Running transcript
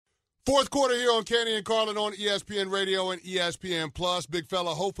Fourth quarter here on Canty and Carlin on ESPN Radio and ESPN Plus. Big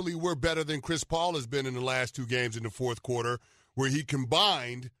fella, hopefully we're better than Chris Paul has been in the last two games in the fourth quarter, where he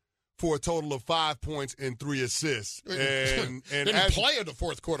combined for a total of 5 points and 3 assists. And didn't play in the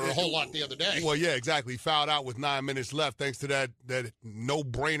fourth quarter a whole lot the other day. Well, yeah, exactly. He fouled out with 9 minutes left thanks to that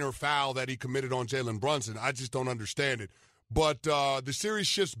no-brainer foul that he committed on Jalen Brunson. I just don't understand it. But the series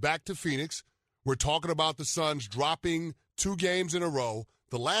shifts back to Phoenix. We're talking about the Suns dropping 2 games in a row.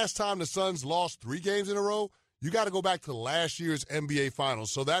 The last time the Suns lost 3 games in a row, you got to go back to last year's NBA Finals.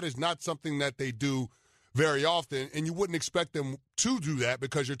 So that is not something that they do very often, and you wouldn't expect them to do that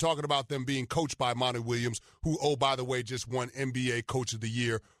because you're talking about them being coached by Monty Williams, who, oh, by the way, just won NBA Coach of the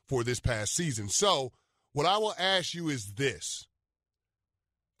Year for this past season. So what I will ask you is this.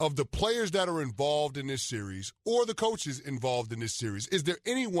 Of the players that are involved in this series or the coaches involved in this series, is there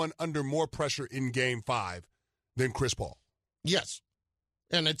anyone under more pressure in Game 5 than Chris Paul? Yes,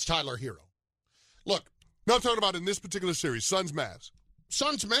 and it's Tyler Hero. Look. No, I'm talking about in this particular series, Suns-Mavs.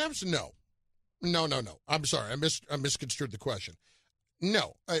 Suns-Mavs? No. No. I'm sorry. I misconstrued the question.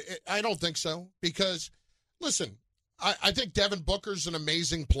 No, I don't think so because, listen, I think Devin Booker's an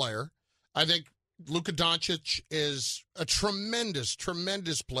amazing player. I think Luka Doncic is a tremendous,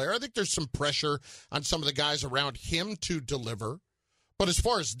 tremendous player. I think there's some pressure on some of the guys around him to deliver. But as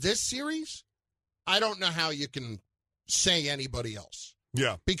far as this series, I don't know how you can say anybody else.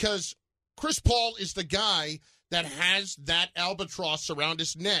 Yeah. Because Chris Paul is the guy that has that albatross around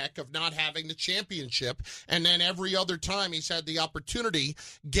his neck of not having the championship, and then every other time he's had the opportunity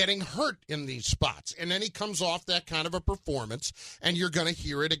getting hurt in these spots. And then he comes off that kind of a performance, and you're going to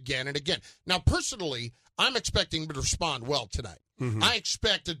hear it again and again. Now, personally, I'm expecting him to respond well tonight. Mm-hmm. I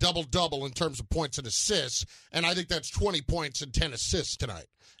expect a double-double in terms of points and assists, and I think that's 20 points and 10 assists tonight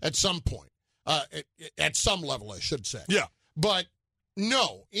at some point. At some level, I should say. Yeah. But,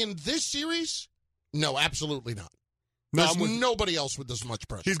 no, in this series, no, absolutely not. There's nobody else with this much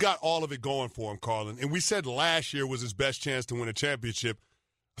pressure. He's got all of it going for him, Carlin. And we said last year was his best chance to win a championship.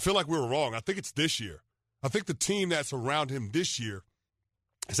 I feel like we were wrong. I think it's this year. I think the team that's around him this year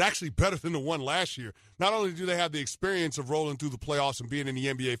is actually better than the one last year. Not only do they have the experience of rolling through the playoffs and being in the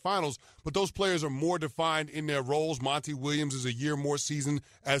NBA Finals, but those players are more defined in their roles. Monty Williams is a year more seasoned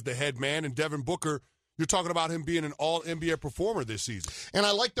as the head man, and Devin Booker, you're talking about him being an all-NBA performer this season. And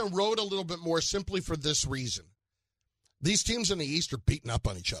I like the road a little bit more simply for this reason. These teams in the East are beating up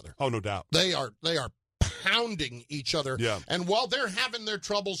on each other. Oh, no doubt. They are pounding each other. Yeah. And while they're having their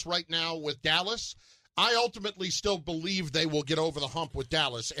troubles right now with Dallas, I ultimately still believe they will get over the hump with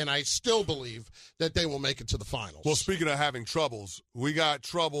Dallas, and I still believe that they will make it to the finals. Well, speaking of having troubles, we got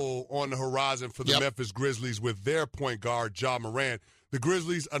trouble on the horizon for the Memphis Grizzlies with their point guard, Ja Morant. The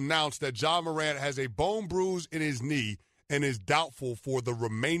Grizzlies announced that Ja Morant has a bone bruise in his knee and is doubtful for the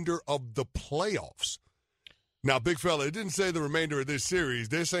remainder of the playoffs. Now, big fella, it didn't say the remainder of this series.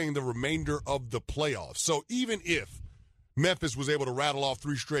 They're saying the remainder of the playoffs. So even if Memphis was able to rattle off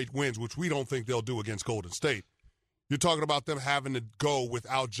 3 straight wins, which we don't think they'll do against Golden State, you're talking about them having to go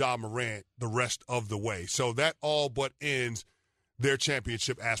without Ja Morant the rest of the way. So that all but ends their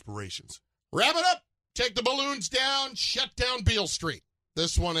championship aspirations. Wrap it up. Take the balloons down. Shut down Beale Street.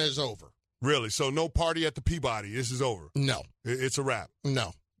 This one is over. Really? So no party at the Peabody. This is over. No. It's a wrap.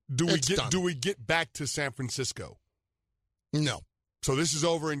 No. Do we get back to San Francisco? No. So this is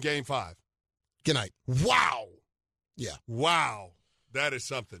over in Game 5. Good night. Wow. Yeah. Wow. That is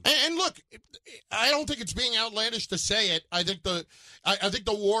something. And look, I don't think it's being outlandish to say it. I think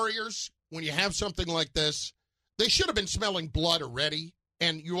the Warriors, when you have something like this, they should have been smelling blood already.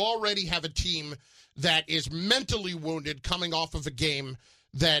 And you already have a team that is mentally wounded coming off of a game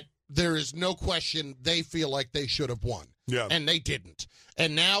that there is no question they feel like they should have won. Yeah. And they didn't.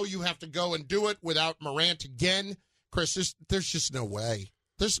 And now you have to go and do it without Morant again. Chris, there's just no way.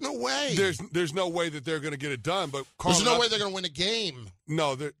 There's no way. There's no way that they're going to get it done. But Carlin, there's no way they're going to win a game.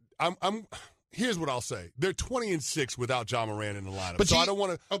 No, here's what I'll say. They're 20-6 without Ja Morant in the lineup. But I don't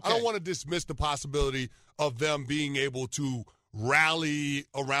want to dismiss the possibility of them being able to rally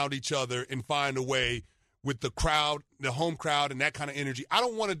around each other and find a way with the crowd, the home crowd, and that kind of energy. I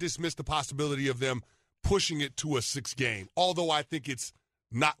don't want to dismiss the possibility of them pushing it to a 6 game, although I think it's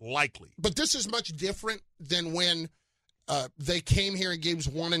not likely. But this is much different than when they came here in games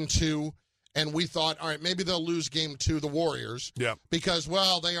 1 and 2, and we thought, all right, maybe they'll lose game 2, the Warriors. Yeah. Because,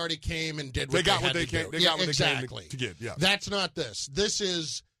 well, they already came and did what they had to do. They got what they came to get. Yeah. That's not this. This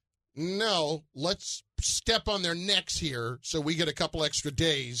is, no, let's step on their necks here so we get a couple extra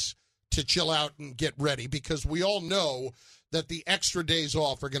days to chill out and get ready, because we all know that the extra days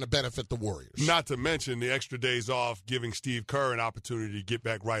off are going to benefit the Warriors. Not to mention the extra days off giving Steve Kerr an opportunity to get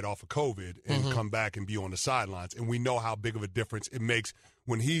back right off of COVID and come back and be on the sidelines. And we know how big of a difference it makes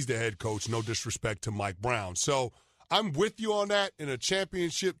when he's the head coach, no disrespect to Mike Brown. So I'm with you on that. In a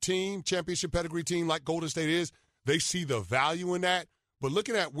championship pedigree team like Golden State is, they see the value in that. But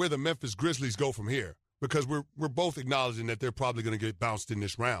looking at where the Memphis Grizzlies go from here, because we're both acknowledging that they're probably going to get bounced in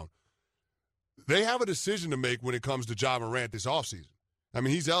this round, they have a decision to make when it comes to Ja Morant this offseason. I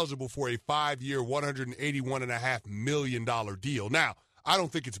mean, he's eligible for a 5-year, $181.5 million deal. Now, I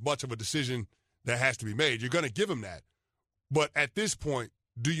don't think it's much of a decision that has to be made. You're going to give him that. But at this point,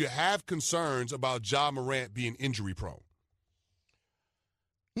 do you have concerns about Ja Morant being injury prone?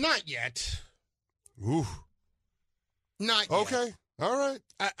 Not yet. Ooh. Not yet. Okay. All right.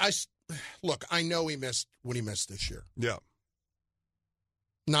 Look, I know he missed when he missed this year. Yeah.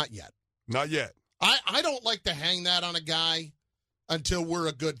 Not yet. Not yet. I don't like to hang that on a guy until we're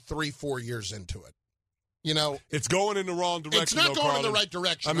a good 3-4 years into it. You know, it's going in the wrong direction. It's not going in the right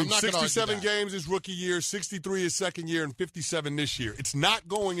direction. I mean, I'm not 67 games his rookie year, 63 his second year, and 57 this year. It's not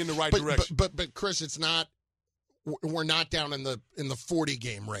going in the right direction. But Chris, it's not. We're not down in the 40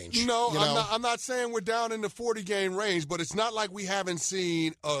 game range. No, I'm not saying we're down in the 40 game range, but it's not like we haven't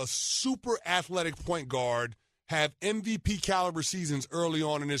seen a super athletic point guard have MVP caliber seasons early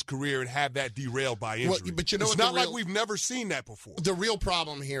on in his career and have that derailed by injury. Well, but you know, it's not like we've never seen that before. The real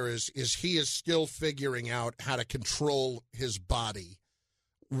problem here is he is still figuring out how to control his body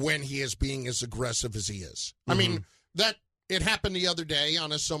when he is being as aggressive as he is. I mean, that it happened the other day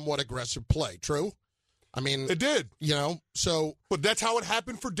on a somewhat aggressive play. True. I mean, it did. You know, so. But that's how it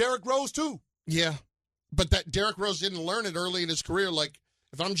happened for Derrick Rose too. Yeah, but that Derrick Rose didn't learn it early in his career. Like,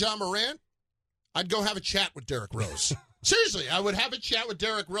 if I'm Ja Morant, I'd go have a chat with Derrick Rose. Seriously, I would have a chat with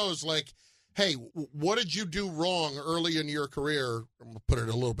Derrick Rose like, hey, what did you do wrong early in your career? I'm going to put it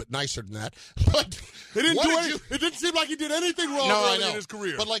a little bit nicer than that. But it didn't seem like he did anything wrong early in his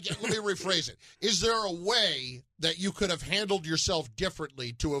career. But, like, let me rephrase it. Is there a way that you could have handled yourself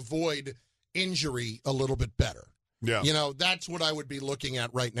differently to avoid injury a little bit better? Yeah. You know, that's what I would be looking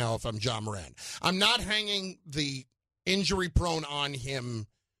at right now if I'm Ja Morant. I'm not hanging the injury prone on him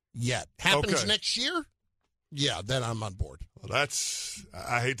yet. Happens next year? Yeah, then I'm on board. Well,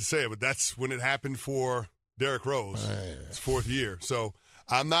 I hate to say it, but that's when it happened for Derrick Rose. His fourth year. So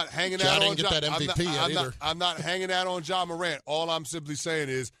I'm not hanging out on that MVP either. I'm not hanging out on Ja Morant. All I'm simply saying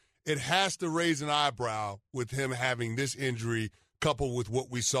is it has to raise an eyebrow with him having this injury coupled with what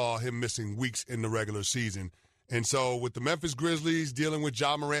we saw him missing weeks in the regular season. And so with the Memphis Grizzlies dealing with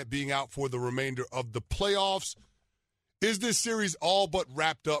Ja Morant being out for the remainder of the playoffs, is this series all but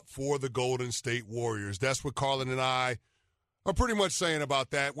wrapped up for the Golden State Warriors? That's what Carlin and I are pretty much saying about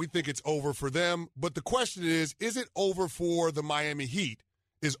that. We think it's over for them. But the question is it over for the Miami Heat?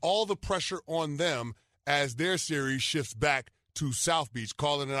 Is all the pressure on them as their series shifts back to South Beach?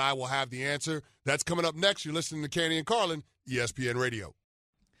 Carlin and I will have the answer. That's coming up next. You're listening to Canty and Carlin, ESPN Radio.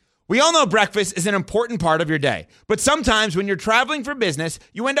 We all know breakfast is an important part of your day. But sometimes when you're traveling for business,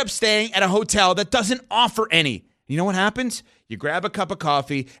 you end up staying at a hotel that doesn't offer any. You know what happens? You grab a cup of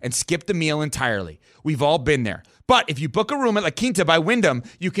coffee and skip the meal entirely. We've all been there. But if you book a room at La Quinta by Wyndham,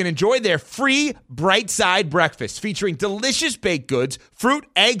 you can enjoy their free Bright Side breakfast featuring delicious baked goods, fruit,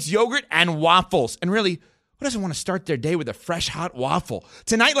 eggs, yogurt, and waffles. And really, who doesn't want to start their day with a fresh hot waffle?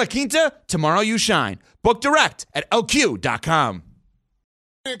 Tonight, La Quinta, tomorrow you shine. Book direct at lq.com.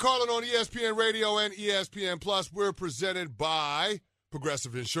 And Carlin on ESPN Radio and ESPN Plus. We're presented by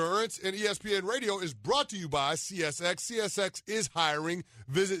Progressive Insurance, and ESPN Radio is brought to you by CSX. CSX is hiring.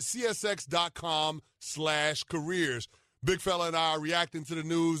 Visit csx.com/careers. Big Fella and I are reacting to the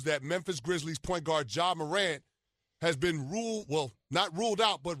news that Memphis Grizzlies point guard Ja Morant has been not ruled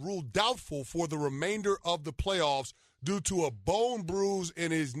out, but ruled doubtful for the remainder of the playoffs due to a bone bruise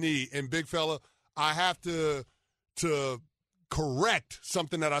in his knee. And Big Fella, I have to correct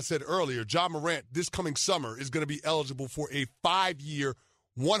something that I said earlier. Ja Morant this coming summer is going to be eligible for a 5-year,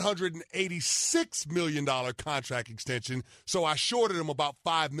 $186 million contract extension. So I shorted him about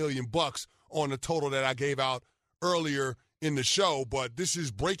 $5 million on the total that I gave out earlier in the show. But this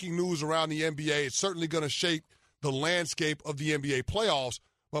is breaking news around the NBA. It's certainly going to shape the landscape of the NBA playoffs.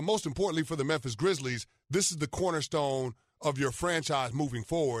 But most importantly for the Memphis Grizzlies, this is the cornerstone of your franchise moving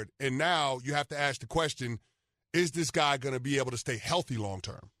forward. And now you have to ask the question, is this guy going to be able to stay healthy long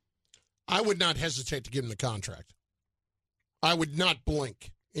term? I would not hesitate to give him the contract. I would not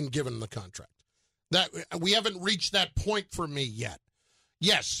blink in giving him the contract. That we haven't reached that point for me yet.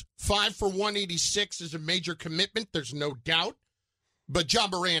 Yes, 5 for 186 is a major commitment. There's no doubt. But Ja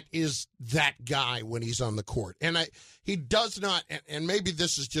Morant is that guy when he's on the court. And he does not, and maybe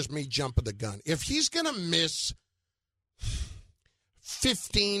this is just me jumping the gun. If he's going to miss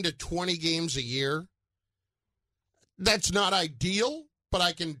 15 to 20 games a year, that's not ideal, but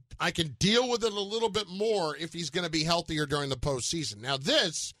I can deal with it a little bit more if he's going to be healthier during the postseason. Now,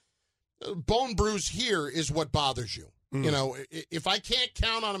 this bone bruise here is what bothers you. Mm. You know, if I can't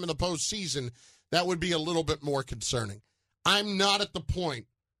count on him in the postseason, that would be a little bit more concerning. I'm not at the point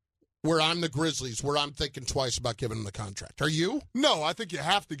where I'm the Grizzlies, where I'm thinking twice about giving him the contract. Are you? No, I think you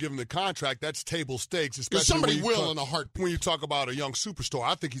have to give him the contract. That's table stakes. Especially somebody will in a heartbeat. When you talk about a young superstar,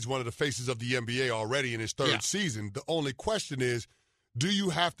 I think he's one of the faces of the NBA already in his third season. The only question is, do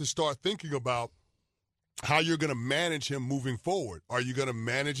you have to start thinking about how you're going to manage him moving forward? Are you going to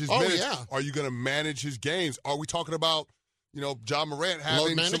manage his minutes? Yeah. Are you going to manage his games? Are we talking about, Ja Morant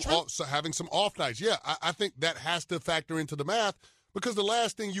having some off nights? Yeah, I think that has to factor into the math, because the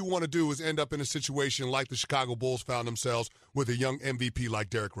last thing you want to do is end up in a situation like the Chicago Bulls found themselves with a young MVP like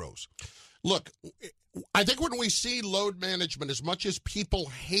Derrick Rose. Look, I think when we see load management, as much as people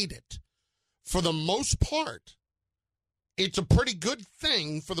hate it, for the most part, it's a pretty good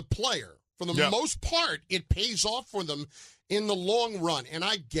thing for the player. For the most part, it pays off for them in the long run, and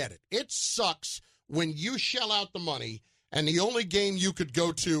I get it. It sucks when you shell out the money and the only game you could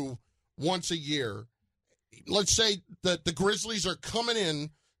go to once a year, let's say that the Grizzlies are coming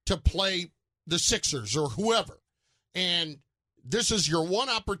in to play the Sixers or whoever, and this is your one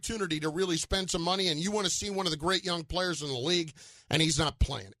opportunity to really spend some money, and you want to see one of the great young players in the league, and he's not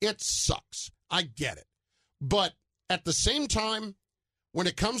playing. It sucks. I get it. But at the same time, when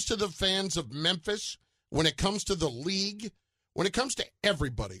it comes to the fans of Memphis, when it comes to the league, when it comes to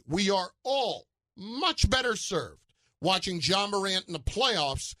everybody, we are all much better served watching Ja Morant in the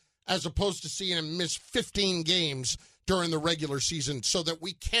playoffs as opposed to seeing him miss 15 games during the regular season so that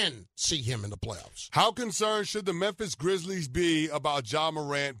we can see him in the playoffs. How concerned should the Memphis Grizzlies be about Ja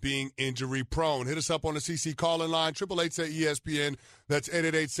Morant being injury-prone? Hit us up on the CC call-in line, 888-ESPN. That's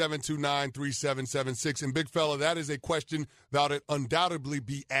 888-729-3776. And, big fella, that is a question that will undoubtedly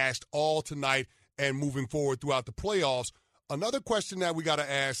be asked all tonight and moving forward throughout the playoffs. Another question that we got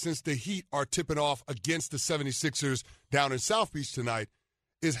to ask, since the Heat are tipping off against the 76ers down in South Beach tonight,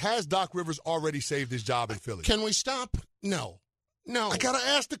 is, has Doc Rivers already saved his job in Philly? Can we stop? No. I got to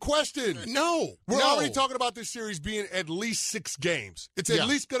ask the question. No. We're already talking about this series being at least 6 games. It's at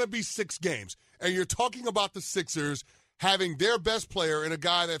least going to be 6 games. And you're talking about the Sixers having their best player and a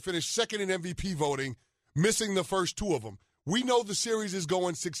guy that finished second in MVP voting, missing the first 2 of them. We know the series is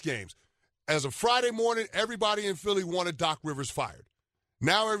going 6 games. As of Friday morning, everybody in Philly wanted Doc Rivers fired.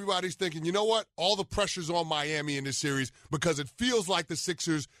 Now everybody's thinking, you know what? All the pressure's on Miami in this series because it feels like the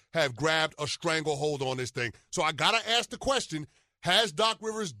Sixers have grabbed a stranglehold on this thing. So I got to ask the question, has Doc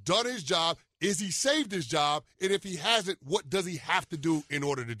Rivers done his job? Is he saved his job? And if he hasn't, what does he have to do in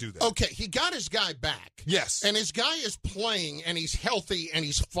order to do that? Okay, he got his guy back. Yes. And his guy is playing, and he's healthy, and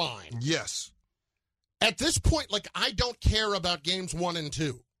he's fine. Yes. At this point, I don't care about games 1 and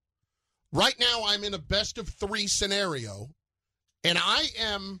 2. Right now, I'm in a best-of-3 scenario, and I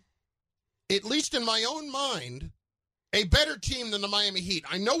am, at least in my own mind, a better team than the Miami Heat.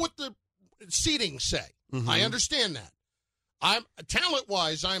 I know what the seedings say. Mm-hmm. I understand that.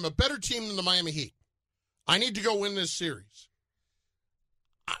 Talent-wise, I'm a better team than the Miami Heat. I need to go win this series.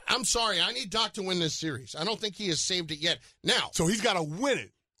 I'm sorry, I need Doc to win this series. I don't think he has saved it yet. Now, so he's got to win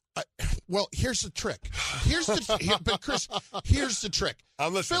it. Well, here's the trick. But Chris, here's the trick.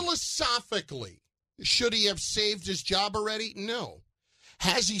 I'm listening. Philosophically, should he have saved his job already? No.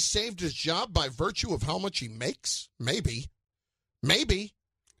 Has he saved his job by virtue of how much he makes? Maybe.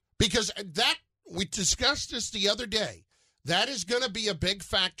 Because we discussed this the other day. That is going to be a big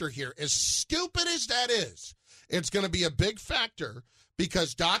factor here. As stupid as that is, it's going to be a big factor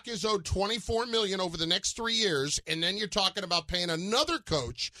because Doc is owed $24 million over the next 3 years, and then you're talking about paying another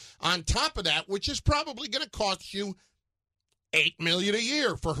coach on top of that, which is probably going to cost you $8 million a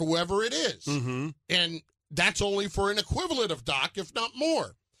year for whoever it is. Mm-hmm. And that's only for an equivalent of Doc, if not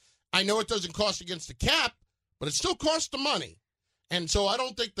more. I know it doesn't cost against the cap, but it still costs the money. And so I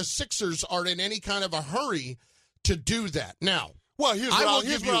don't think the Sixers are in any kind of a hurry to do that. Now, well, here's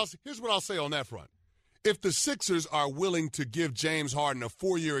what I'll say on that front. If the Sixers are willing to give James Harden a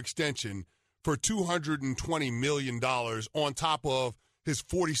 4-year extension for $220 million on top of his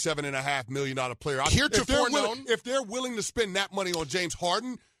 $47.5 million player, if they're willing to spend that money on James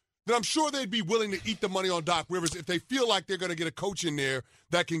Harden, then I'm sure they'd be willing to eat the money on Doc Rivers if they feel like they're going to get a coach in there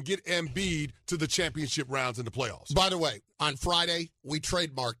that can get Embiid to the championship rounds in the playoffs. By the way, on Friday, we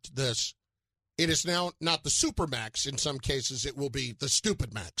trademarked this. it is now not the super max. In some cases, it will be the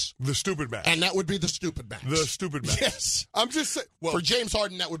stupid max. The stupid max. And that would be the stupid max. The stupid max. Yes. I'm just saying. Well, for James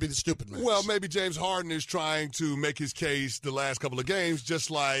Harden, that would be the stupid max. Well, maybe James Harden is trying to make his case the last couple of games,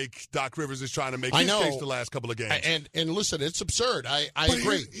 just like Doc Rivers is trying to make his case the last couple of games. And listen, it's absurd. I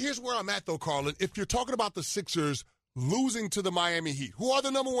agree. Here's where I'm at, though, Carlin. If you're talking about the Sixers losing to the Miami Heat, who are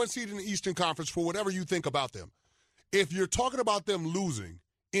the number one seed in the Eastern Conference for whatever you think about them, if you're talking about them losing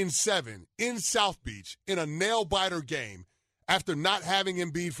in 7 in South Beach in a nail-biter game after not having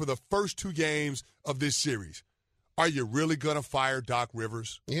Embiid for the first 2 games of this series, are you really going to fire Doc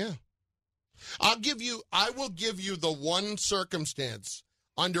Rivers? Yeah. I will give you the one circumstance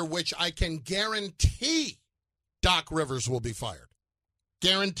under which I can guarantee Doc Rivers will be fired.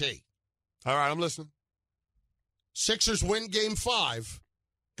 Guarantee. All right, I'm listening. Sixers win Game 5,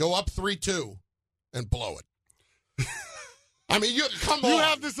 go up 3-2, and blow it. I mean, come on. You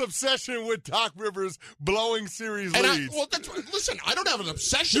have this obsession with Doc Rivers blowing series leads. Listen, I don't have an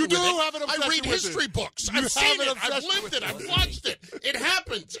obsession with it. You do have an obsession with it. I read history books. I've seen it. I've lived it. I've watched it. It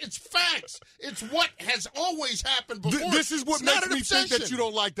happens. It's facts. It's what has always happened before. This is what makes me think that you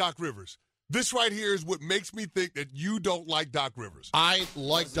don't like Doc Rivers. This right here is what makes me think that you don't like Doc Rivers. I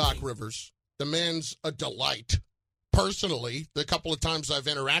like Doc Rivers. The man's a delight. Personally, the couple of times I've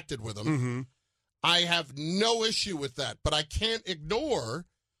interacted with him, I have no issue with that, but I can't ignore,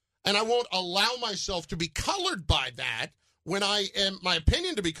 and I won't allow myself to be colored by that my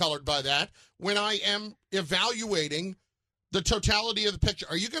opinion to be colored by that when I am evaluating the totality of the picture.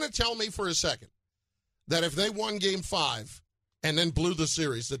 Are you going to tell me for a second that if they won Game 5 and then blew the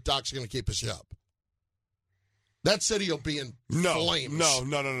series, that Doc's going to keep his job? That city will be in flames.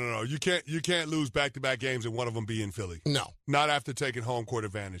 No. You can't lose back-to-back games and one of them be in Philly. No. Not after taking home court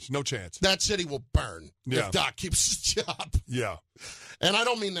advantage. No chance. That city will burn if Doc keeps his job. Yeah. And I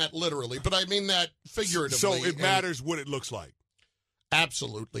don't mean that literally, but I mean that figuratively. So it matters what it looks like.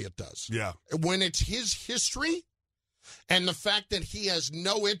 Absolutely it does. Yeah. When it's his history and the fact that he has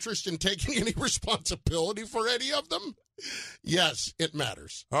no interest in taking any responsibility for any of them, yes, it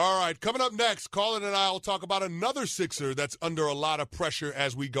matters. All right, coming up next, Colin and I will talk about another Sixer that's under a lot of pressure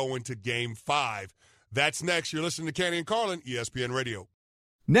as we go into Game 5. That's next. You're listening to Canty and Carlin, ESPN Radio.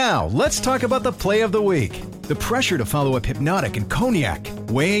 Now, let's talk about the play of the week. The pressure to follow up Hypnotic and Cognac,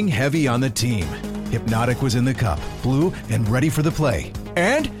 weighing heavy on the team. Hypnotic was in the cup, blue, and ready for the play.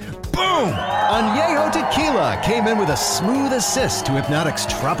 And boom! Añejo Tequila came in with a smooth assist to Hypnotic's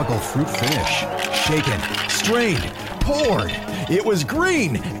tropical fruit finish. Shaken, strained, poured. It was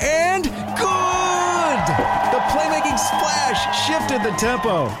green and good! The playmaking splash shifted the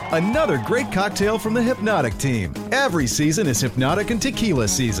tempo. Another great cocktail from the Hypnotic team. Every season is Hypnotic and Tequila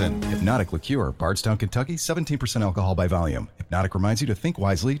season. Hypnotic Liqueur, Bardstown, Kentucky, 17% alcohol by volume. Hypnotic reminds you to think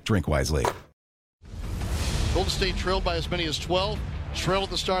wisely, drink wisely. Golden State trailed by as many as 12. Trailed at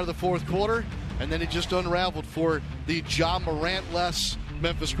the start of the fourth quarter, and then it just unraveled for the Ja Morant-less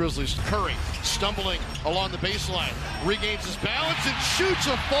Memphis Grizzlies. Curry stumbling along the baseline, regains his balance and shoots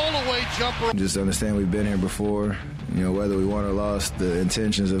a fall-away jumper. Just understand we've been here before. You know, whether we won or lost, the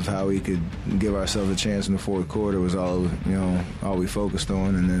intentions of how we could give ourselves a chance in the fourth quarter was all we focused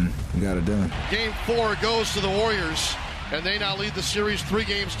on, and then we got it done. Game 4 goes to the Warriors, and they now lead the series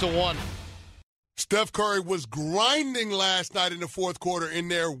 3-1. Steph Curry was grinding last night in the fourth quarter in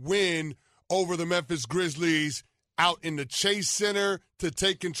their win over the Memphis Grizzlies out in the Chase Center to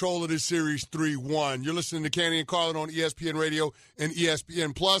take control of this series 3-1. You're listening to Canty and Carlin on ESPN Radio and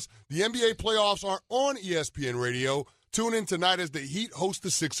ESPN+. The NBA playoffs are on ESPN Radio. Tune in tonight as the Heat host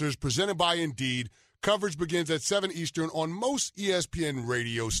the Sixers, presented by Indeed. Coverage begins at 7 Eastern on most ESPN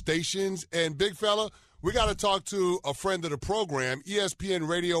radio stations. And, big fella, we got to talk to a friend of the program, ESPN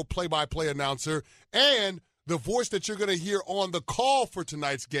Radio play-by-play announcer, and the voice that you're going to hear on the call for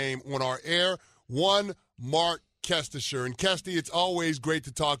tonight's game on our air, one Mark Kestisher. And, Kesty, it's always great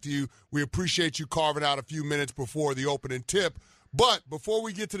to talk to you. We appreciate you carving out a few minutes before the opening tip. But before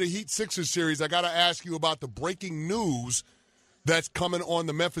we get to the Heat-Sixers series, I got to ask you about the breaking news that's coming on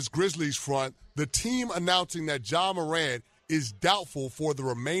the Memphis Grizzlies front. The team announcing that Ja Morant is doubtful for the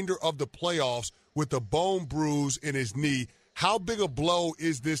remainder of the playoffs with a bone bruise in his knee. How big a blow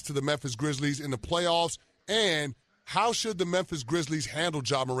is this to the Memphis Grizzlies in the playoffs, and how should the Memphis Grizzlies handle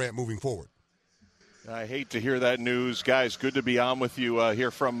Ja Morant moving forward? I hate to hear that news. Guys, good to be on with you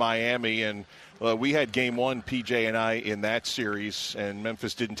here from Miami. And we had game one, PJ and I, in that series, and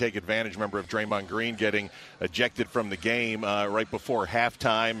Memphis didn't take advantage, remember, of Draymond Green getting ejected from the game right before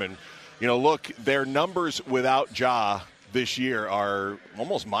halftime. And, look, their numbers without Ja this year are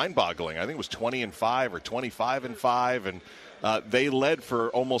almost mind-boggling. I think it was 20-5 or 25-5, and They led for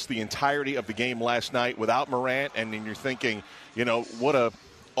almost the entirety of the game last night without Morant, and then you're thinking, what a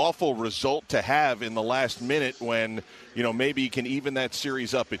awful result to have in the last minute when, maybe you can even that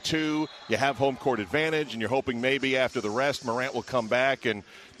series up at 2. You have home court advantage, and you're hoping maybe after the rest Morant will come back, and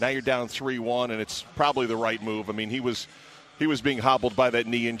now you're down 3-1, and it's probably the right move. I mean, he was being hobbled by that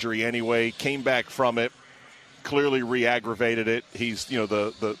knee injury anyway, came back from it, clearly re-aggravated it. He's,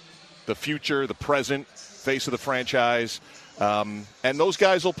 the future, the present face of the franchise. And those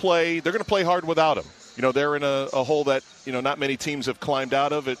guys will play. They're going to play hard without him. They're in a hole that, not many teams have climbed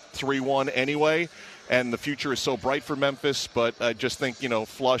out of at 3-1 anyway. And the future is so bright for Memphis. But I just think,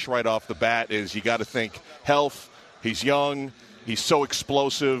 flush right off the bat is you got to think health. He's young. He's so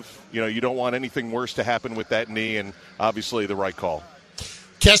explosive. You don't want anything worse to happen with that knee. And obviously the right call.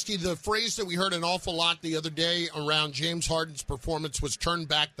 Kesty, the phrase that we heard an awful lot the other day around James Harden's performance was turn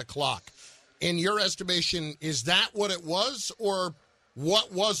back the clock. In your estimation, is that what it was, or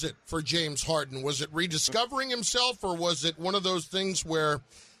what was it for James Harden? Was it rediscovering himself, or was it one of those things where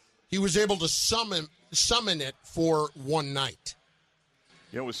he was able to summon it for one night?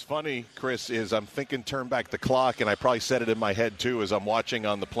 What's funny, Chris, is I'm thinking turn back the clock, and I probably said it in my head, too, as I'm watching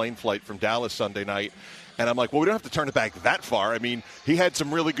on the plane flight from Dallas Sunday night. And I'm like, well, we don't have to turn it back that far. I mean, he had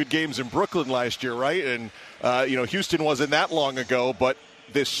some really good games in Brooklyn last year, right? And, Houston wasn't that long ago, but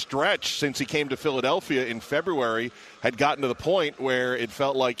this stretch since he came to Philadelphia in February had gotten to the point where it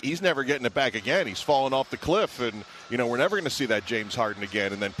felt like he's never getting it back again. He's fallen off the cliff, and, we're never going to see that James Harden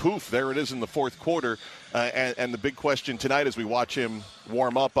again. And then, poof, there it is in the fourth quarter. And the big question tonight as we watch him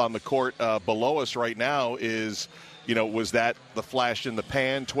warm up on the court below us right now is, was that the flash in the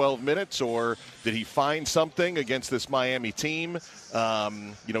pan 12 minutes, or did he find something against this Miami team?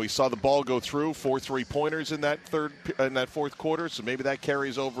 He saw the ball go through 4 3-pointers in that fourth quarter, so maybe that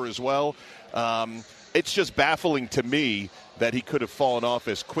carries over as well. It's just baffling to me that he could have fallen off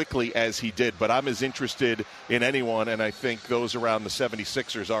as quickly as he did, but I'm as interested in anyone, and I think those around the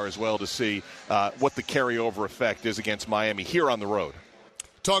 76ers are as well, to see what the carryover effect is against Miami here on the road.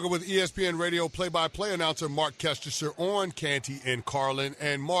 Talking with ESPN Radio play-by-play announcer Mark Kestecher on Canty and Carlin.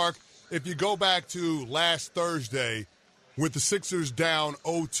 And, Mark, if you go back to last Thursday with the Sixers down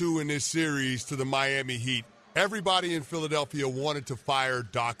 0-2 in this series to the Miami Heat, everybody in Philadelphia wanted to fire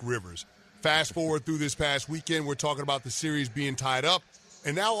Doc Rivers. Fast forward through this past weekend, we're talking about the series being tied up,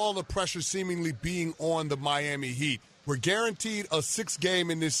 and now all the pressure seemingly being on the Miami Heat. We're guaranteed a 6th game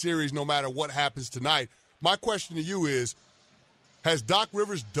in this series no matter what happens tonight. My question to you is, has Doc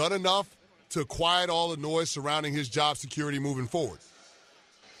Rivers done enough to quiet all the noise surrounding his job security moving forward?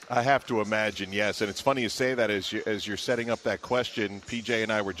 I have to imagine, yes. And it's funny you say that as you're setting up that question. PJ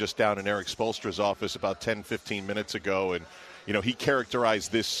and I were just down in Eric Spoelstra's office about 10, 15 minutes ago, and he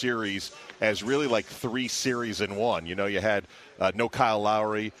characterized this series as really like 3 series in one. You had no Kyle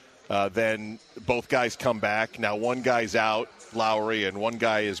Lowry, then both guys come back. Now one guy's out, Lowry, and one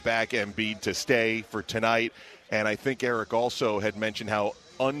guy is back, Embiid, to stay for tonight. And I think Eric also had mentioned how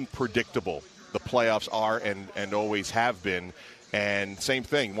unpredictable the playoffs are and always have been. And same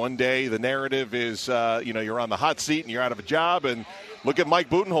thing. One day the narrative is, you're on the hot seat and you're out of a job. And look at Mike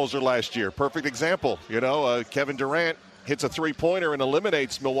Budenholzer last year. Perfect example. Kevin Durant hits a 3-pointer and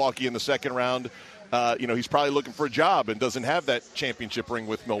eliminates Milwaukee in the second round. He's probably looking for a job and doesn't have that championship ring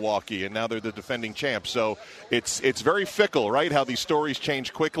with Milwaukee, and now they're the defending champs. So it's very fickle, right, how these stories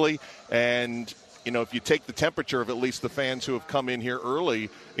change quickly. And if you take the temperature of at least the fans who have come in here early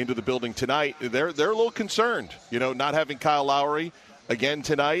into the building tonight, they're a little concerned, not having Kyle Lowry again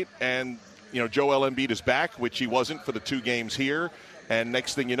tonight. And, Joel Embiid is back, which he wasn't for the 2 games here. And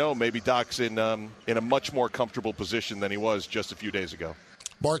next thing you know, maybe Doc's in a much more comfortable position than he was just a few days ago.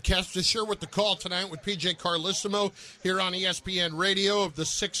 Mark Kestecher with the call tonight with PJ Carlissimo here on ESPN Radio of the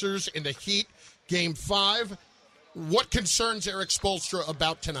Sixers and the Heat, Game 5. What concerns Eric Spoelstra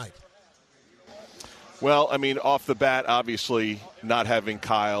about tonight? Well, I mean, off the bat, obviously, not having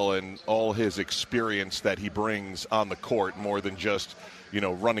Kyle and all his experience that he brings on the court, more than just,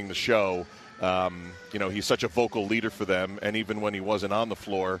 running the show. He's such a vocal leader for them, and even when he wasn't on the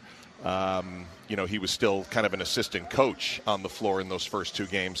floor, he was still kind of an assistant coach on the floor in those first 2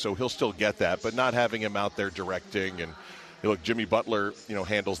 games, so he'll still get that. But not having him out there directing, and look, Jimmy Butler,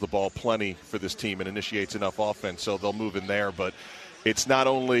 handles the ball plenty for this team and initiates enough offense, so they'll move in there. But it's not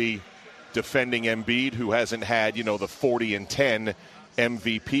only defending Embiid, who hasn't had, the 40 and 10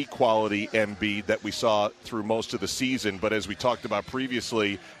 MVP quality Embiid that we saw through most of the season. But as we talked about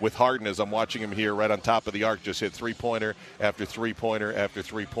previously with Harden, as I'm watching him here right on top of the arc, just hit 3-pointer after 3-pointer after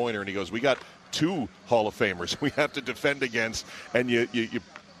 3-pointer. And he goes, we got 2 Hall of Famers we have to defend against. And you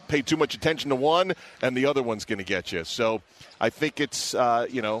pay too much attention to one, and the other one's going to get you. So I think it's,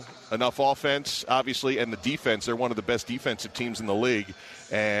 enough offense, obviously, and the defense. They're one of the best defensive teams in the league.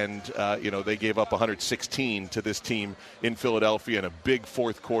 And, they gave up 116 to this team in Philadelphia in a big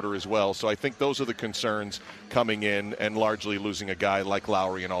fourth quarter as well. So I think those are the concerns coming in and largely losing a guy like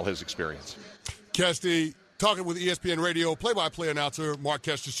Lowry and all his experience. Kesty, talking with ESPN Radio play-by-play announcer Mark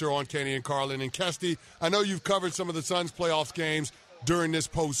Kestecher on Kenny and Carlin. And Kesty, I know you've covered some of the Suns' playoffs games during this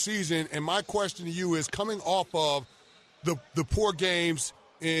postseason, and my question to you is, coming off of the poor games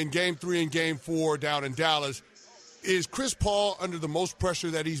in Game 3 and Game 4 down in Dallas, is Chris Paul under the most pressure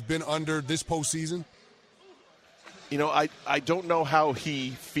that he's been under this postseason? I don't know how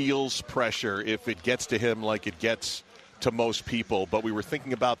he feels pressure if it gets to him like it gets to most people, but we were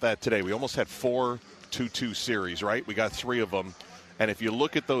thinking about that today. We almost had 4 2-2 series, right? We got 3 of them. And if you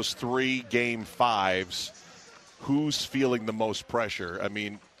look at those 3 Game 5s, who's feeling the most pressure? I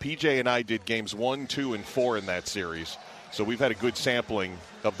mean, PJ and I did Games 1, 2, and 4 in that series. So we've had a good sampling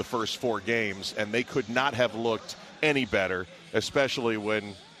of the first 4 games, and they could not have looked any better, especially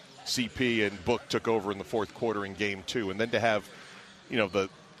when CP and Book took over in the fourth quarter in Game 2. And then to have, the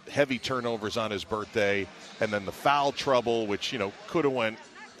heavy turnovers on his birthday, and then the foul trouble, which, could have went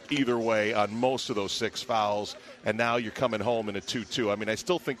either way on most of those 6 fouls, and now you're coming home in a 2-2. I mean, I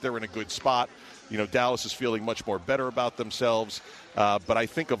still think they're in a good spot. Dallas is feeling much more better about themselves. But I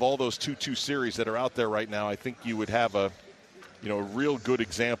think of all those 2-2 series that are out there right now, I think you would have a real good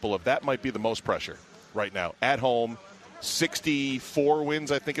example of that might be the most pressure right now. At home, 64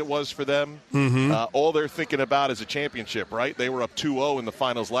 wins, I think it was for them. Mm-hmm. All they're thinking about is a championship, right? They were up 2-0 in the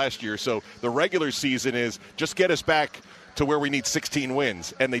finals last year. So the regular season is just get us back to where we need 16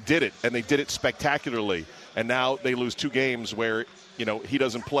 wins. And they did it, and they did it spectacularly. And now they lose 2 games where, he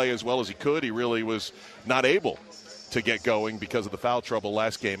doesn't play as well as he could. He really was not able to get going because of the foul trouble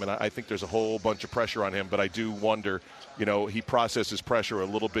last game. And I think there's a whole bunch of pressure on him. But I do wonder, he processes pressure a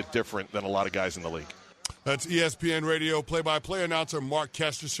little bit different than a lot of guys in the league. That's ESPN Radio play-by-play announcer Mark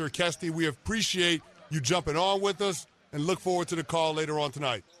Kestecher. Kesty, we appreciate you jumping on with us and look forward to the call later on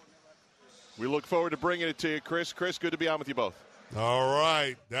tonight. We look forward to bringing it to you, Chris. Chris, good to be on with you both. All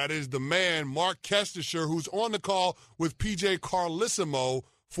right. That is the man, Mark Kestecher, who's on the call with PJ Carlissimo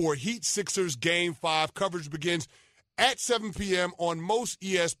for Heat Sixers Game 5. Coverage begins at 7 p.m. on most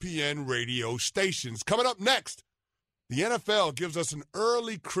ESPN radio stations. Coming up next, the NFL gives us an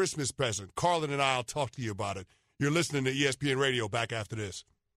early Christmas present. Carlin and I will talk to you about it. You're listening to ESPN Radio. Back after this.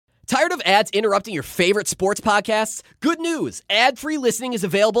 Tired of ads interrupting your favorite sports podcasts? Good news! Ad-free listening is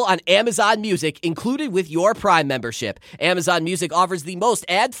available on Amazon Music, included with your Prime membership. Amazon Music offers the most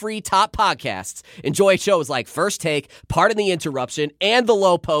ad-free top podcasts. Enjoy shows like First Take, Pardon the Interruption, and The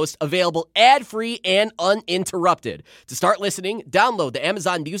Low Post, available ad-free and uninterrupted. To start listening, download the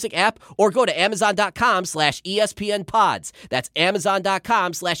Amazon Music app or go to Amazon.com/ESPN Pods. That's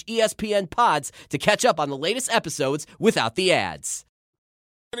Amazon.com/ESPN Pods to catch up on the latest episodes without the ads.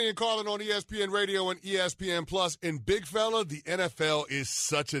 Kenny and Carlin on ESPN Radio and ESPN Plus. And Big Fella, the NFL is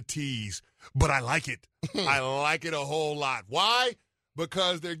such a tease, but I like it. I like it a whole lot. Why?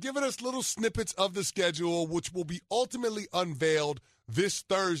 Because they're giving us little snippets of the schedule, which will be ultimately unveiled this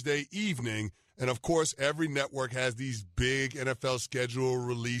Thursday evening. And, of course, every network has these big NFL schedule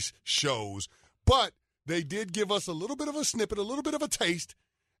release shows. But they did give us a little bit of a snippet, a little bit of a taste,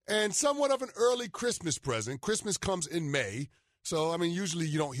 and somewhat of an early Christmas present. Christmas comes in May. So, usually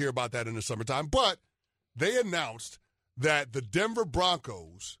you don't hear about that in the summertime. But they announced that the Denver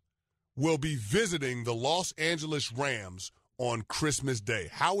Broncos will be visiting the Los Angeles Rams on Christmas Day.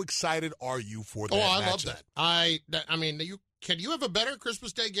 How excited are you for that matchup? I love that. Can you have a better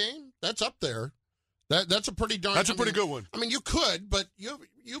Christmas Day game? That's up there. That's a pretty darn. That's a pretty good one. You could, but you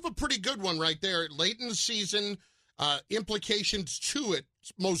have a pretty good one right there. Late in the season, implications to it,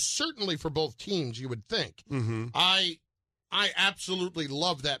 most certainly for both teams, you would think. Mm-hmm. I absolutely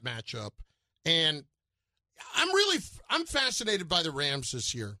love that matchup, and I'm fascinated by the Rams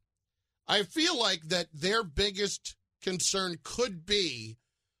this year. I feel like that their biggest concern could be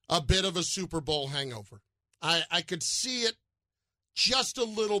a bit of a Super Bowl hangover. I could see it just a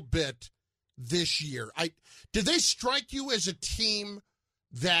little bit this year. Did they strike you as a team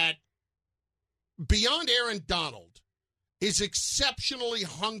that, beyond Aaron Donald, is exceptionally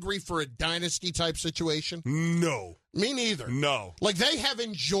hungry for a dynasty-type situation? No. Me neither. No. Like, they have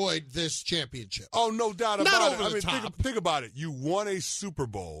enjoyed this championship. Oh, no doubt about Not it. over the top. Think about it. You won a Super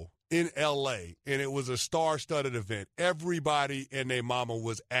Bowl in L.A., and it was a star-studded event. Everybody and their mama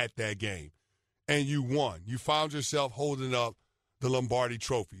was at that game, and you won. You found yourself holding up the Lombardi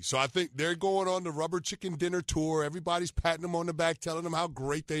Trophy. So I think they're going on the rubber chicken dinner tour. Everybody's patting them on the back, telling them how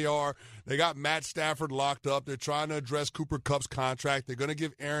great they are. They got Matt Stafford locked up. They're trying to address Cooper Kupp's contract. They're going to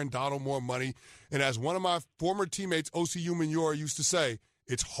give Aaron Donald more money. And as one of my former teammates, O.C. Umenyiora, used to say,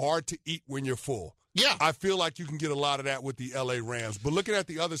 it's hard to eat when you're full. Yeah. I feel like you can get a lot of that with the L.A. Rams. But looking at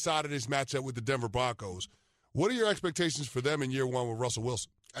the other side of this matchup with the Denver Broncos, what are your expectations for them in year one with Russell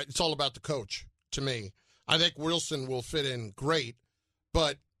Wilson? It's all about the coach, to me. I think Wilson will fit in great,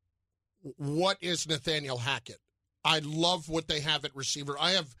 but what is Nathaniel Hackett? I love what they have at receiver.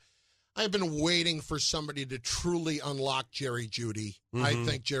 I have been waiting for somebody to truly unlock Jerry Jeudy. Mm-hmm. I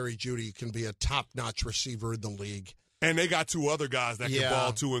think Jerry Jeudy can be a top-notch receiver in the league. And they got two other guys that can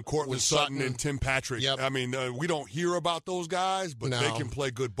ball, too, in Cortland Sutton and Tim Patrick. Yep. I mean, we don't hear about those guys, but they can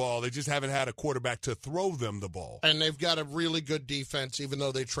play good ball. They just haven't had a quarterback to throw them the ball. And they've got a really good defense, even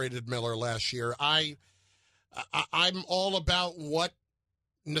though they traded Miller last year. I'm all about what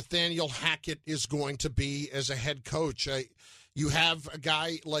Nathaniel Hackett is going to be as a head coach. You have a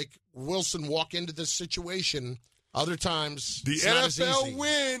guy like Wilson walk into this situation. Other times, the NFL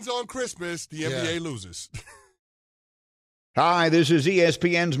wins on Christmas. The NBA loses. Hi, this is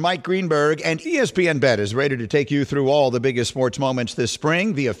ESPN's Mike Greenberg, and ESPN Bet is ready to take you through all the biggest sports moments this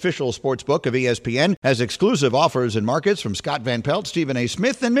spring. The official sports book of ESPN has exclusive offers and markets from Scott Van Pelt, Stephen A.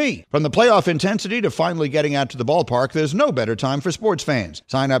 Smith, and me. From the playoff intensity to finally getting out to the ballpark, there's no better time for sports fans.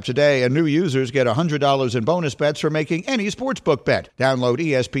 Sign up today, and new users get $100 in bonus bets for making any sportsbook bet. Download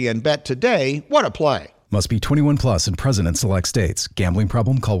ESPN Bet today. What a play. Must be 21 plus and present in select states. Gambling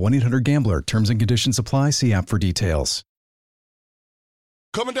problem? Call 1-800-GAMBLER. Terms and conditions apply. See app for details.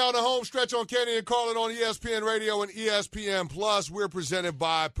 Coming down the home stretch on Kenny and Carlin on ESPN Radio and ESPN Plus, we're presented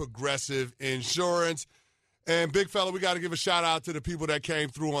by Progressive Insurance. And, big fella, we got to give a shout-out to the people that came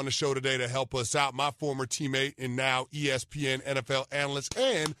through on the show today to help us out. My former teammate and now ESPN NFL analyst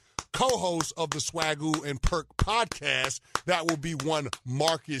and co-host of the Swagoo and Perk podcast. That will be one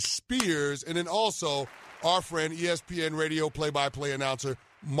Marcus Spears. And then also our friend, ESPN Radio play-by-play announcer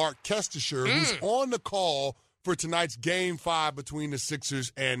Mark Kestisher, who's on the call for tonight's Game 5 between the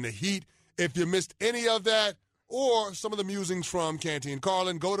Sixers and the Heat. If you missed any of that or some of the musings from Canty and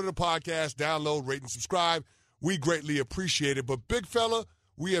Carlin, go to the podcast, download, rate, and subscribe. We greatly appreciate it. But, big fella,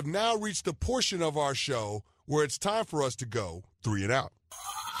 we have now reached the portion of our show where it's time for us to go 3 and out.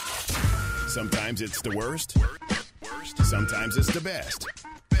 Sometimes it's the worst. Sometimes it's the best.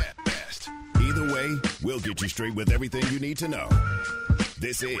 Either way, we'll get you straight with everything you need to know.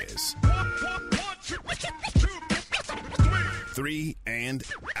 This is 3 and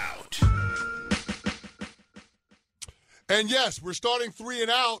Out. And yes, we're starting 3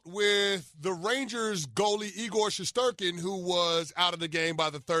 and Out with the Rangers goalie Igor Shesterkin, who was out of the game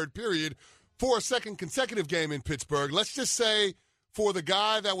by the third period for a second consecutive game in Pittsburgh. Let's just say for the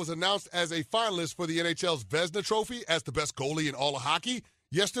guy that was announced as a finalist for the NHL's Vezina Trophy as the best goalie in all of hockey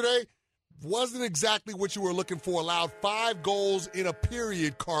yesterday, wasn't exactly what you were looking for. Allowed 5 goals in a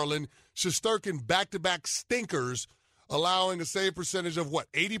period, Carlin. Shesterkin back-to-back stinkers, allowing a save percentage of,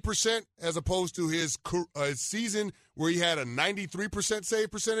 80% as opposed to his season where he had a 93%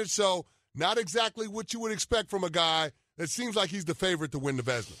 save percentage. So not exactly what you would expect from a guy that seems like he's the favorite to win the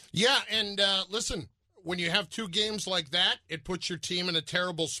Vezina. Yeah, and listen, when you have 2 games like that, it puts your team in a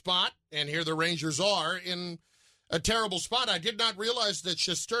terrible spot, and here the Rangers are in a terrible spot. I did not realize that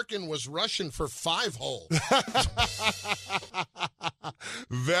Shesterkin was rushing for 5 holes.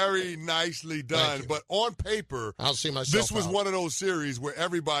 Very nicely done. But on paper, I'll see myself this was out. one of those series where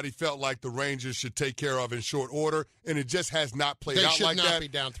everybody felt like the Rangers should take care of in short order, and it just has not played out like that. They should not be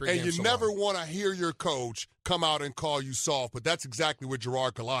down 3 games. And you never want to hear your coach come out and call you soft, but that's exactly what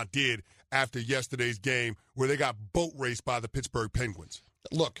Gerard Gallant did after yesterday's game where they got boat raced by the Pittsburgh Penguins.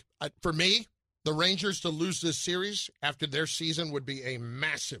 Look, for me, the Rangers to lose this series after their season would be a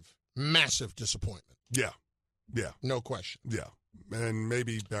massive, massive disappointment. Yeah. No question. Yeah. And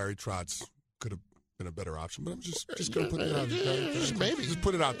maybe Barry Trotz could have been a better option, but I'm just going to put it out there. Just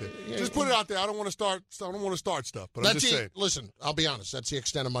put it out there. Just put it out there. I don't want to start stuff, but I'm just saying. Listen, I'll be honest. That's the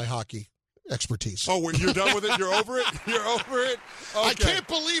extent of my hockey expertise. Oh, when you're done with it? You're over it? You're over it? Okay. I can't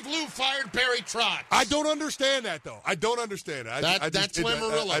believe Lou fired Barry Trotz. I don't understand that, though. I don't understand it. That's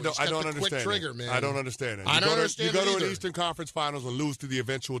Lamoriello. I don't understand quick trigger, man. I don't understand it. I don't understand it You go to either. an Eastern Conference Finals and lose to the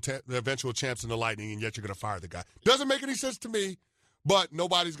eventual champs in the Lightning, and yet you're going to fire the guy. Doesn't make any sense to me, but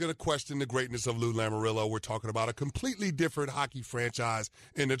nobody's going to question the greatness of Lou Lamoriello. We're talking about a completely different hockey franchise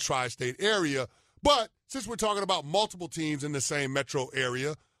in the tri-state area. But since we're talking about multiple teams in the same metro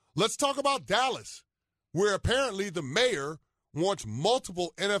area, let's talk about Dallas, where apparently the mayor wants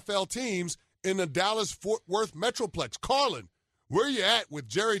multiple NFL teams in the Dallas-Fort Worth Metroplex. Carlin, Where are you at with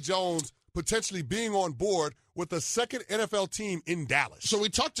Jerry Jones potentially being on board with a second NFL team in Dallas? So we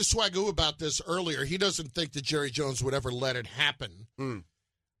talked to Swagoo about this earlier. He doesn't think that Jerry Jones would ever let it happen.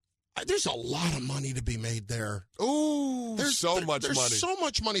 There's a lot of money to be made there. Ooh, there's so much money. There's so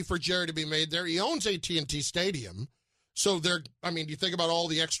much money for Jerry to be made there. He owns AT&T Stadium. So you think about all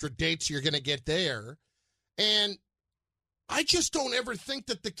the extra dates you're going to get there. And I just don't ever think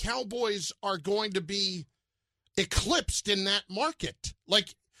that the Cowboys are going to be eclipsed in that market.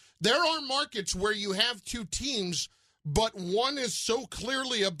 Like, there are markets where you have two teams, but one is so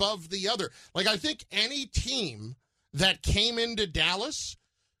clearly above the other. Like, I think any team that came into Dallas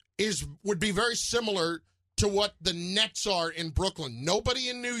would be very similar to what the Nets are in Brooklyn. Nobody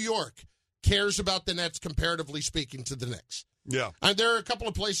in New York cares about the Nets, comparatively speaking, to the Knicks. Yeah. And there are a couple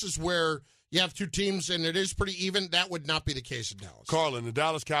of places where you have two teams and it is pretty even. That would not be the case in Dallas. Carlin, the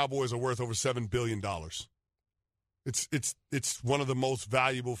Dallas Cowboys are worth over $7 billion. It's one of the most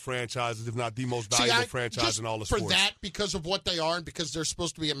valuable franchises, if not the most valuable franchise in all the sports. For that, because of what they are and because they're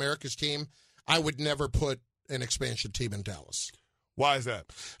supposed to be America's team, I would never put an expansion team in Dallas. Why is that?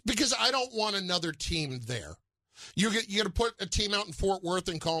 Because I don't want another team there. You're going to put a team out in Fort Worth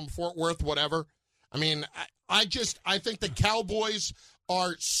and call them Fort Worth, whatever. I mean, I think the Cowboys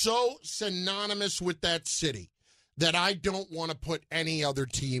are so synonymous with that city that I don't want to put any other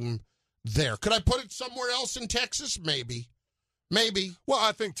team there. Could I put it somewhere else in Texas? Maybe. Well,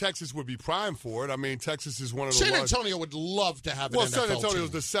 I think Texas would be prime for it. I mean, Texas is one of the San Antonio would love to have an NFL San Antonio team.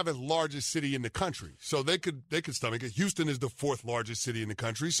 is the seventh largest city in the country, so they could stomach it. Houston is the fourth largest city in the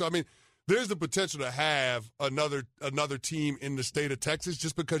country, so I mean, there's the potential to have another team in the state of Texas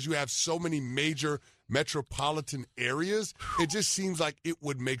just because you have so many major metropolitan areas. It just seems like it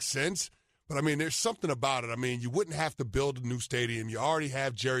would make sense. But, I mean, there's something about it. I mean, you wouldn't have to build a new stadium. You already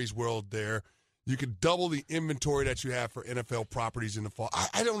have Jerry's World there. You could double the inventory that you have for NFL properties in the fall.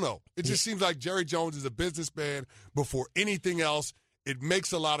 I don't know. It just seems like Jerry Jones is a businessman before anything else. It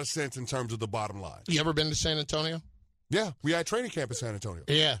makes a lot of sense in terms of the bottom line. You ever been to San Antonio? Yeah, we had training camp in San Antonio.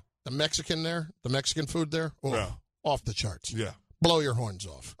 Yeah. The Mexican food there, off the charts. Yeah. Blow your horns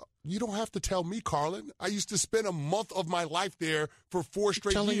off. You don't have to tell me, Carlin. I used to spend a month of my life there for 4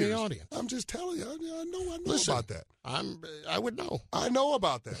 straight years. Telling the audience. I'm just telling you. I know Listen, about that. I would know. I know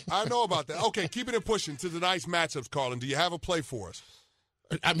about that. Okay, keeping it pushing to the nice matchups, Carlin. Do you have a play for us?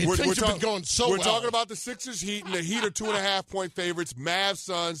 I mean, things have been going so well. We're talking about the Sixers Heat, and the Heat are 2.5-point favorites. Mavs,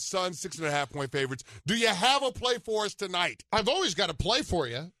 Suns 6.5-point favorites. Do you have a play for us tonight? I've always got a play for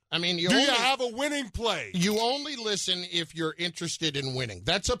you. I mean, you have a winning play? You only listen if you're interested in winning.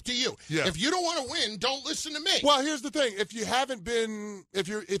 That's up to you. Yeah. If you don't want to win, don't listen to me. Well, here's the thing: if you haven't been, if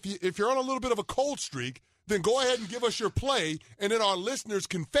you're on a little bit of a cold streak, then go ahead and give us your play, and then our listeners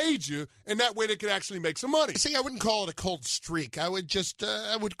can fade you, and that way they can actually make some money. See, I wouldn't call it a cold streak. I would just,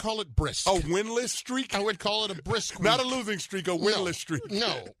 I would call it brisk. A winless streak? I would call it a brisk week. Not a losing streak, a winless streak.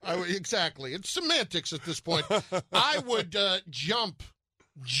 No, exactly. It's semantics at this point. I would jump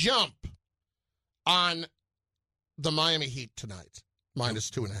on the Miami Heat tonight,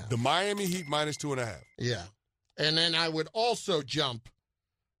 -2.5. The Miami Heat -2.5. Yeah. And then I would also jump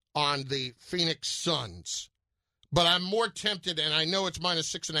on the Phoenix Suns. But I'm more tempted, and I know it's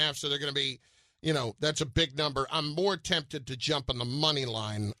 -6.5, so they're going to be, that's a big number. I'm more tempted to jump on the money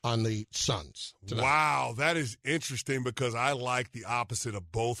line on the Suns tonight. Wow, that is interesting because I like the opposite of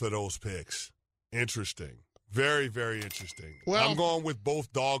both of those picks. Interesting. Very, very interesting. Well, I'm going with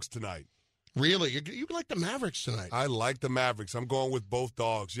both dogs tonight. Really? You like the Mavericks tonight? I like the Mavericks. I'm going with both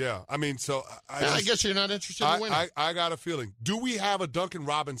dogs, yeah. I mean, so I guess you're not interested in winning. I got a feeling. Do we have a Duncan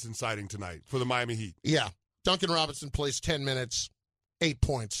Robinson sighting tonight for the Miami Heat? Yeah. Duncan Robinson plays 10 minutes, 8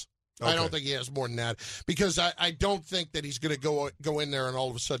 points. Okay. I don't think he has more than that because I don't think that he's going to go in there and all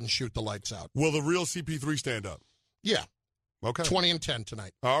of a sudden shoot the lights out. Will the real CP3 stand up? Yeah. Okay. 20-10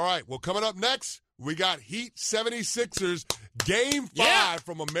 tonight. All right. Well, coming up next, we got Heat 76ers Game 5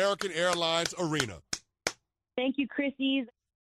 from American Airlines Arena. Thank you, Chrissy's.